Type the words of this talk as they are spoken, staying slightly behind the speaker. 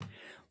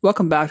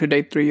Welcome back to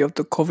day 3 of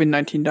the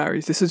COVID-19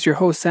 Diaries. This is your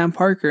host, Sam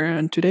Parker,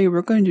 and today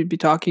we're going to be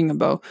talking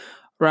about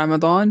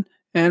Ramadan,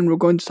 and we're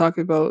going to talk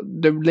about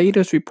the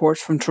latest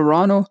reports from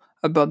Toronto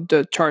about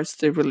the charts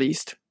they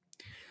released.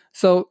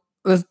 So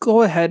let's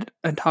go ahead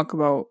and talk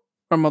about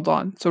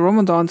Ramadan. So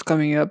Ramadan's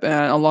coming up,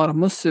 and a lot of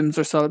Muslims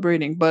are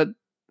celebrating, but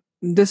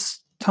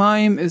this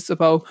time is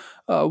about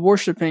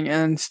worshiping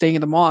and staying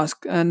in the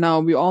mosque, and now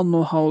we all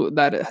know how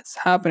that is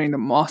happening. The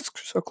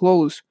mosques are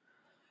closed.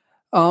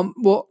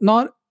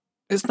 Not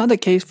it's not the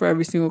case for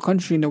every single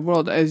country in the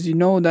world. As you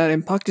know, that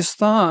in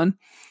Pakistan,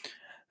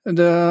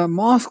 the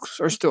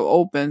mosques are still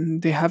open.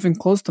 They haven't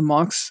closed the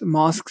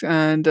mosques,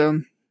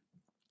 and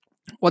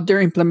what they're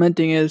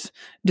implementing is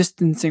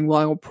distancing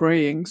while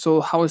praying.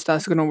 So how is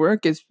that going to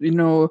work? Is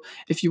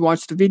if you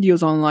watch the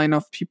videos online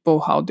of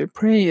people how they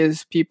pray,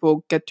 is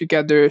people get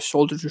together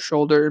shoulder to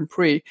shoulder and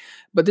pray,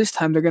 but this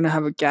time they're going to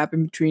have a gap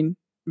in between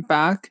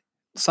back,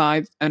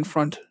 side, and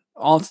front.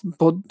 All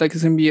both, like,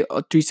 it's going to be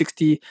a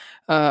 360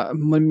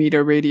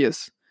 millimeter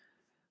radius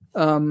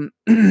um,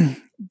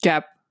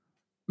 gap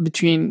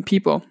between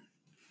people.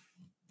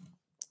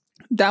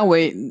 That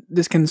way,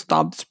 this can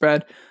stop the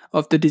spread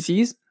of the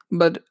disease.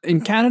 But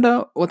in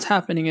Canada, what's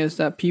happening is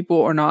that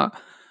people are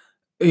not,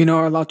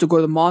 allowed to go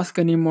to the mosque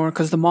anymore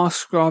because the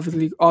mosques are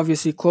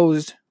obviously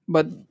closed.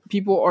 But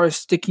people are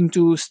sticking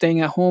to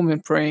staying at home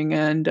and praying,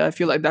 and I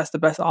feel like that's the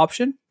best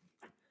option.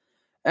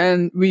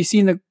 And we see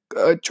in the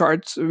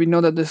charts, we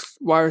know that this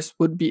virus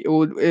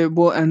it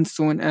will end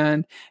soon.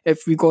 And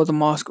if we go to the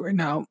mosque right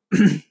now,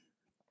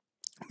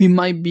 we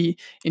might be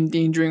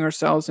endangering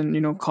ourselves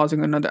and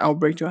causing another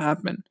outbreak to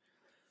happen.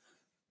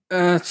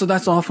 So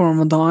that's all for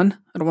Ramadan.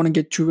 I don't want to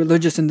get too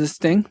religious in this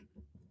thing.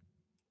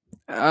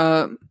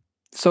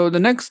 So the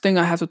next thing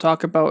I have to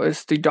talk about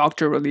is the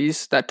doctor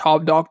release. That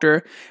top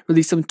doctor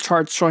released some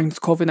charts showing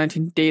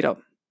COVID-19 data.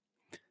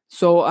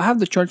 So I have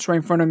the charts right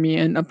in front of me,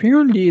 and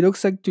apparently it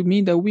looks like to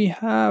me that we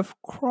have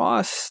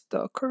crossed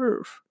the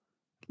curve.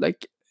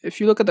 Like,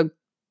 if you look at the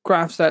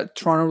graphs that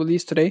Toronto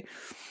released today,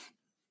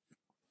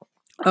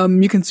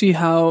 you can see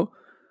how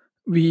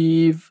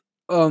we've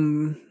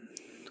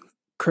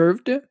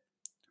curved it.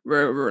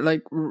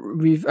 I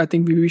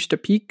think we reached a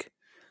peak,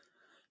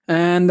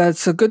 and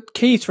that's a good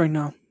case right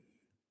now.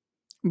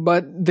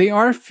 But there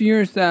are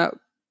fears that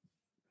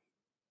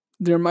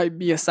there might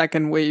be a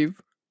second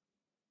wave,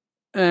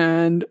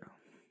 and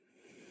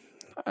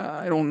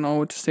I don't know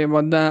what to say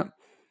about that.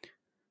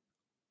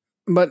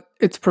 But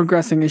it's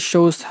progressing. It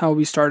shows how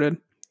we started.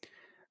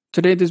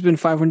 Today, there's been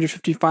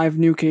 555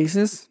 new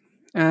cases,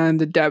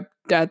 and the death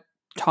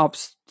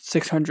tops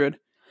 600.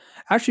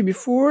 Actually,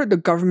 before the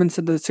government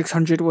said that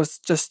 600 was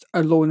just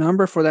a low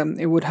number for them,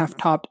 it would have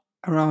topped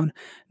around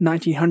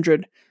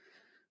 1900.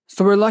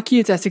 So we're lucky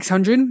it's at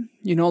 600.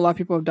 A lot of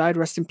people have died.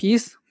 Rest in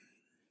peace.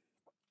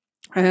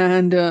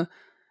 And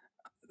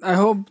I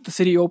hope the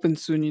city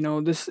opens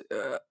soon. This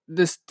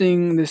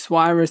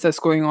virus that's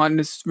going on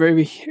is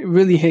really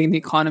hitting the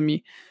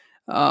economy.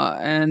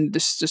 And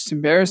this is just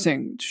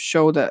embarrassing to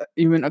show that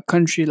even a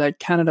country like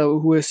Canada,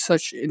 who is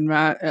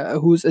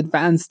who's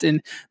advanced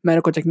in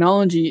medical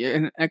technology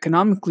and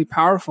economically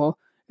powerful,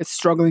 is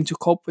struggling to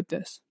cope with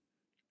this.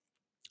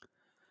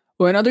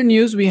 Well, in other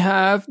news, we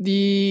have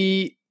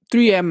the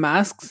 3M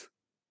masks.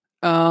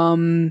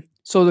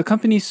 So the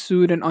company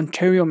sued an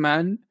Ontario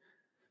man,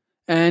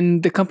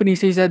 and the company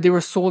says that they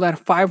were sold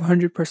at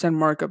 500%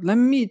 markup. Let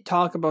me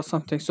talk about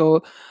something.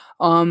 So,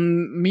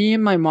 me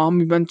and my mom,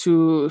 we went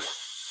to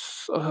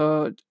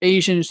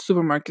Asian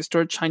supermarket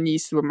store,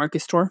 Chinese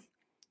supermarket store,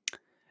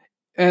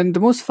 and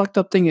the most fucked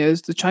up thing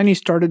is the Chinese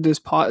started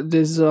this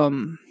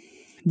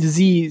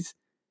disease,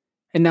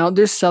 and now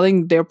they're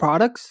selling their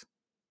products.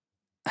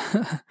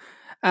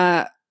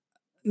 It's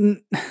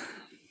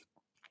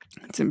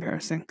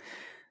embarrassing.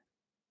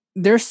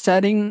 They're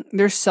selling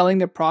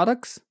their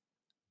products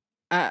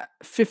at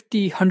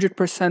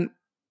 100%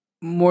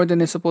 more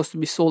than it's supposed to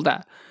be sold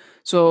at.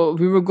 So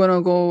we were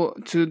gonna go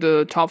to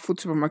the top food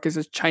supermarkets,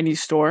 a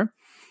Chinese store.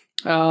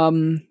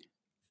 We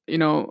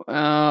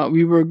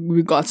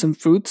got some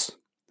fruits,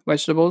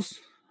 vegetables,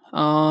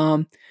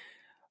 and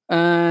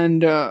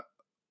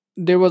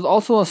there was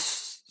also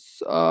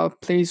a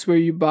place where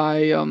you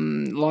buy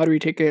lottery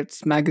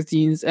tickets,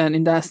 magazines, and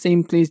in that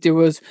same place there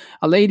was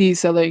a lady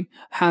selling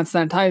hand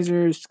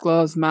sanitizers,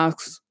 gloves,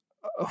 masks,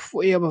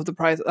 way above the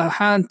price.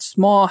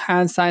 Small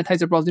hand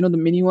sanitizer bottles, the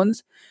mini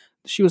ones.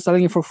 She was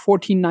selling it for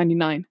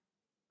 $14.99.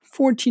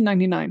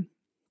 $14.99.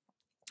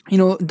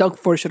 Doug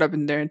Ford should have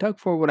been there, and Doug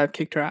Ford would have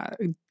kicked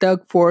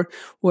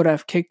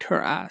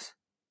her ass.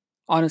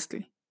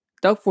 Honestly,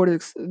 Doug Ford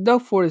is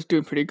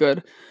doing pretty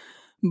good,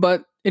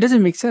 but it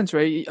doesn't make sense,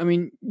 right? I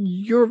mean,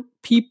 your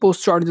people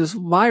started this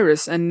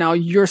virus, and now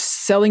you're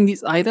selling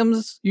these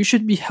items. You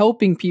should be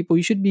helping people.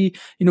 You should be,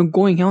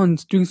 going out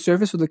and doing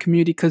service for the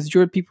community because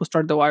your people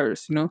started the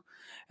virus. And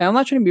I'm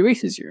not trying to be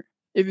racist here.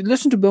 If you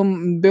listen to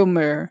Bill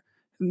Maher,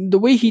 the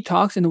way he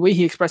talks and the way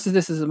he expresses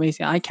this is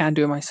amazing. I can't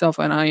do it myself,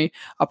 and I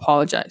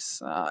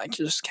apologize. I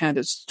just can't.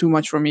 It's too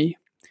much for me.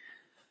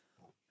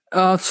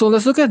 So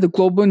let's look at the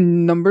global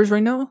numbers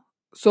right now.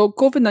 So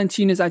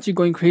COVID-19 is actually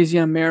going crazy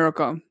in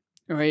America.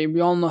 Right?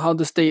 We all know how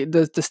the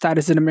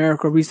status in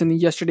America recently.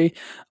 Yesterday,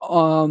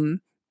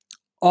 um,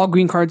 all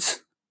green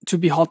cards to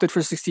be halted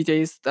for 60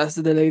 days. That's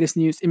the latest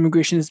news.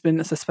 Immigration has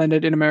been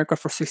suspended in America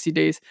for 60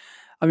 days.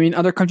 I mean,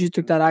 other countries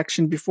took that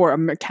action before.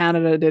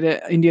 Canada did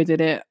it, India did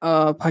it,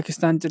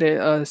 Pakistan did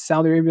it,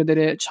 Saudi Arabia did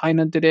it,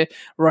 China did it,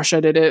 Russia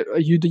did it,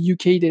 the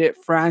UK did it,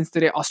 France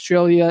did it,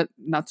 Australia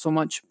not so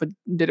much, but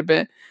did a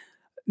bit.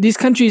 These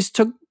countries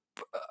took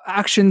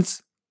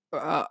actions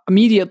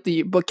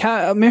immediately, but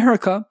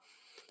America,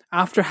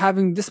 after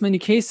having this many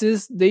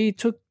cases, they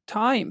took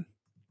time,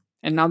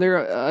 and now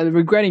they're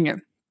regretting it.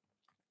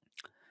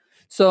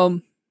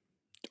 So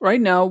right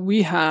now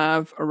we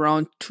have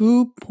around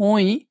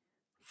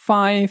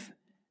 2.5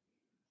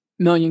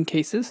 million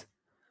cases,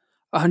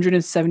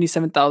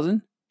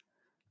 177,000.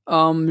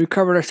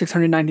 Recovered are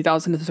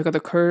 690,000. Let's look at the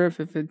curve.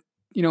 If it,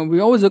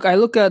 we always look. I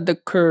look at the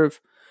curve,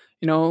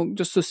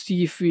 just to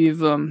see if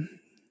we've.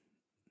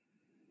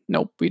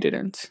 Nope, we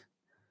didn't.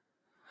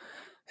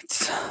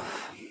 It's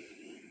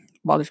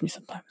bothers me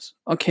sometimes.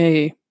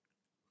 Okay,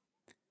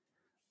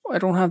 I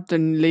don't have the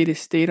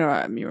latest data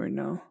at me right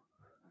now.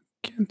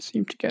 Can't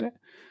seem to get it.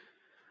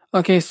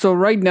 Okay, so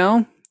right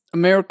now,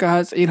 America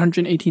has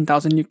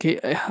 818,000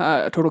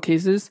 UK total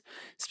cases.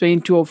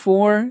 Spain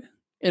 204.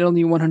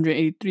 Italy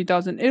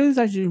 183,000. Italy's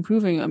actually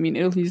improving. I mean,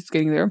 Italy's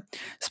getting there.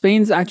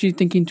 Spain's actually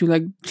thinking to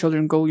like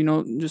children go,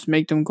 just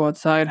make them go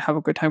outside, have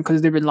a good time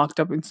because they've been locked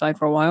up inside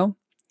for a while.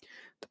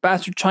 The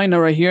bastard China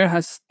right here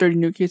has 30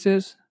 new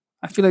cases.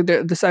 I feel like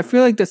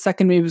the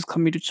second wave is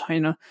coming to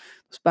China.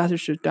 Those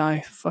bastards should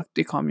die. Fuck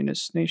the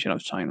communist nation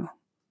of China.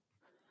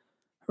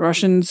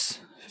 Russians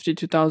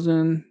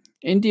 52,000.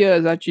 India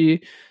is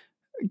actually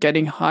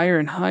getting higher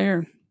and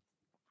higher.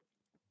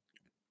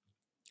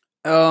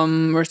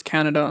 Where's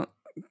Canada?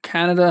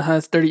 Canada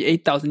has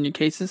 38,000 new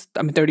cases.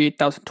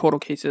 38,000 total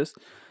cases.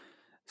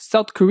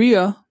 South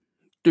Korea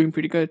doing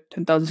pretty good.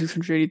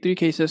 10,683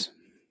 cases.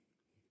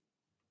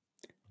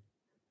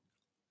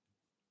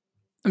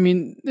 I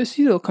mean, this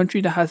is a country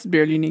that has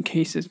barely any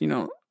cases.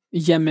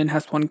 Yemen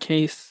has 1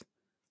 case.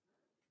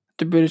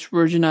 The British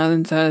Virgin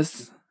Islands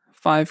has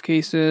 5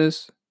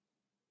 cases.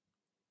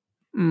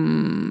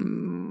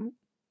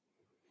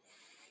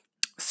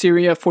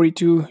 Syria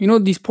 42.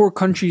 These poor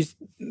countries.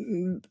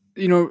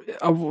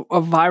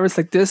 A virus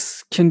like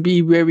this can be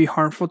very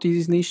harmful to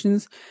these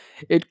nations.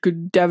 It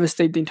could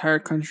devastate the entire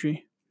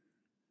country.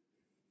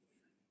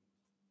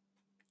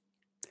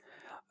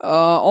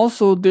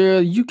 Also,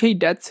 the UK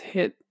deaths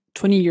hit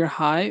 20-year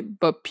high,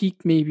 but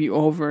peak may be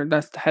over.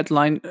 That's the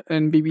headline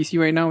in BBC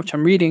right now, which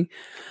I'm reading.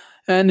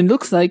 And it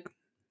looks like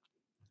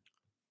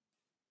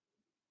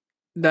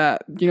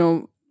that,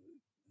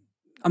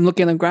 I'm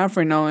looking at the graph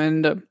right now,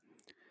 and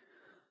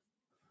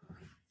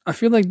I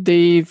feel like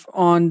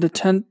on the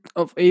 10th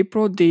of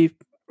April, they've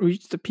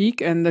reached the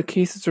peak and the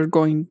cases are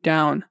going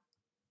down,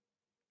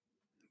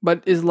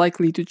 but is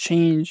likely to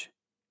change.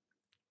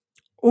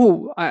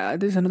 Oh,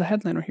 there's another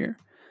headline right here.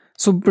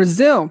 So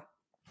Brazil.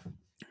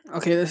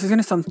 Okay, this is going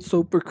to sound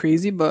super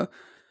crazy, but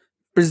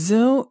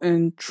Brazil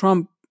and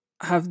Trump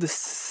have the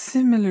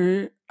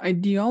similar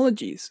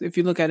ideologies. If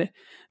you look at it,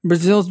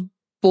 Brazil's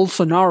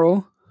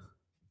Bolsonaro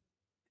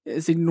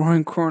is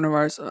ignoring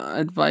coronavirus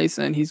advice,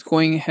 and he's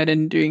going ahead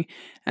and doing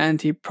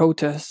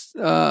anti-protest,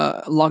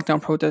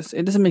 lockdown protests.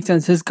 It doesn't make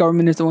sense. His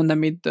government is the one that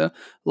made the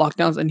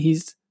lockdowns, and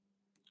he's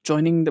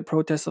joining the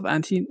protests of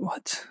anti.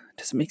 What?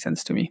 Doesn't make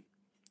sense to me.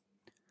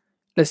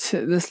 Let's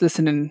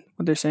listen in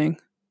what they're saying.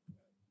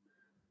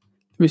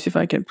 Let me see if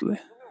I can play.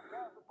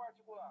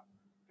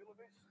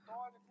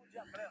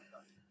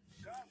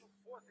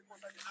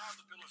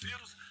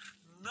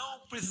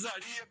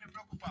 Precisaria me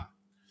preocupar.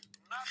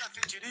 Nada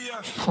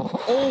fediria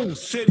ou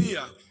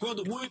seria,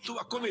 quando muito,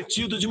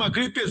 acometido de uma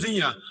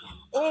gripezinha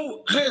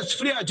ou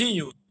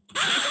resfriadinho.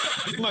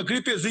 Uma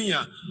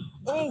gripezinha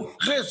ou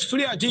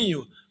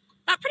resfriadinho.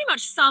 That pretty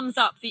much sums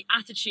up the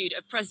attitude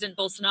of President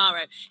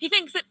Bolsonaro. He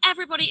thinks that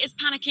everybody is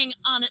panicking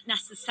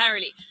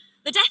unnecessarily.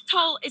 The death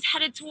toll is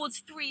headed towards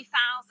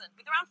 3,000,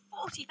 with around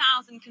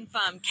 40,000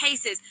 confirmed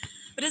cases.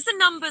 But as the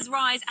numbers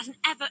rise at an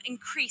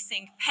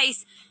ever-increasing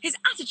pace, his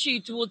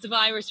attitude towards the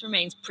virus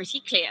remains pretty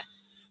clear.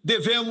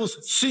 Devemos,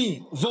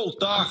 sim,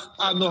 voltar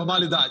à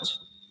normalidade.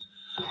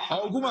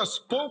 Algumas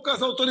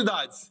poucas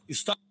autoridades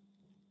estão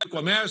no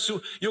comércio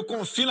e o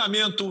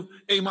confinamento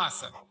em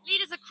massa.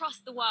 Leaders across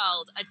the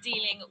world are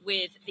dealing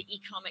with the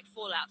economic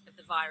fallout of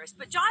the virus,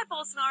 but Jair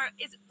Bolsonaro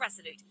is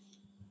resolute.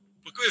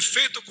 Porque o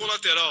efeito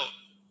colateral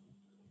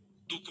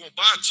do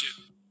combate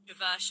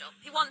controversial.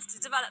 He wants to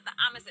develop the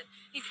Amazon.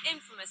 He's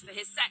infamous for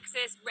his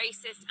sexist,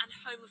 racist, and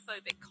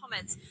homophobic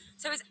comments.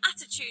 So his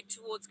attitude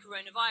towards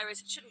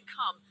coronavirus shouldn't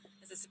come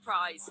as a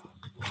surprise.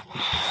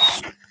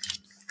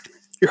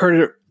 You heard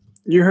her.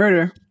 You heard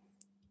her.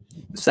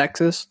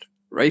 Sexist,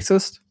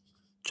 racist,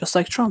 just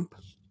like Trump.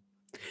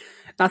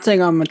 Not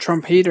saying I'm a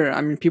Trump hater.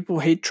 I mean, people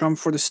hate Trump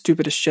for the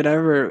stupidest shit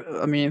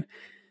ever. I mean,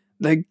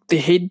 like, they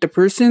hate the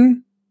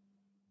person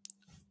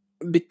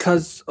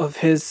because of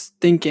his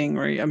thinking,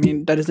 right? I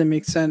mean, that doesn't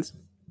make sense.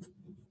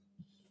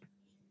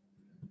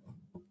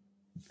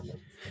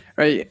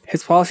 right?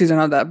 His policies are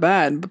not that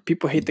bad, but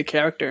people hate the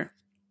character.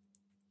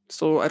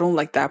 So I don't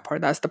like that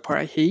part. That's the part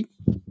I hate.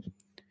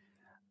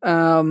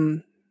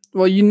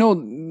 Well,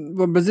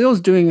 what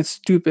Brazil's doing is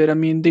stupid. I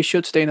mean, they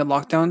should stay in the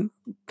lockdown.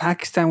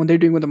 Pakistan, what they're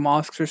doing with the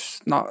mosques is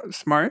not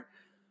smart.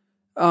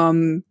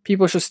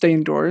 People should stay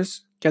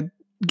indoors.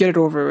 Get it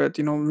over with.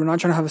 We're not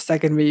trying to have a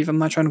second wave. I'm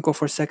not trying to go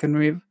for a second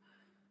wave.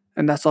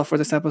 And that's all for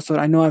this episode.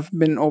 I know I've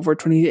been over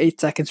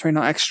 28 seconds right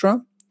now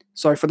extra.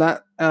 Sorry for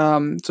that.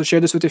 So share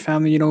this with your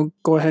family.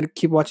 Go ahead,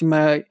 keep watching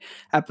my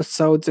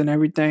episodes and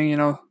everything.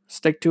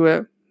 Stick to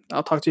it.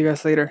 I'll talk to you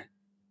guys later.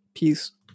 Peace.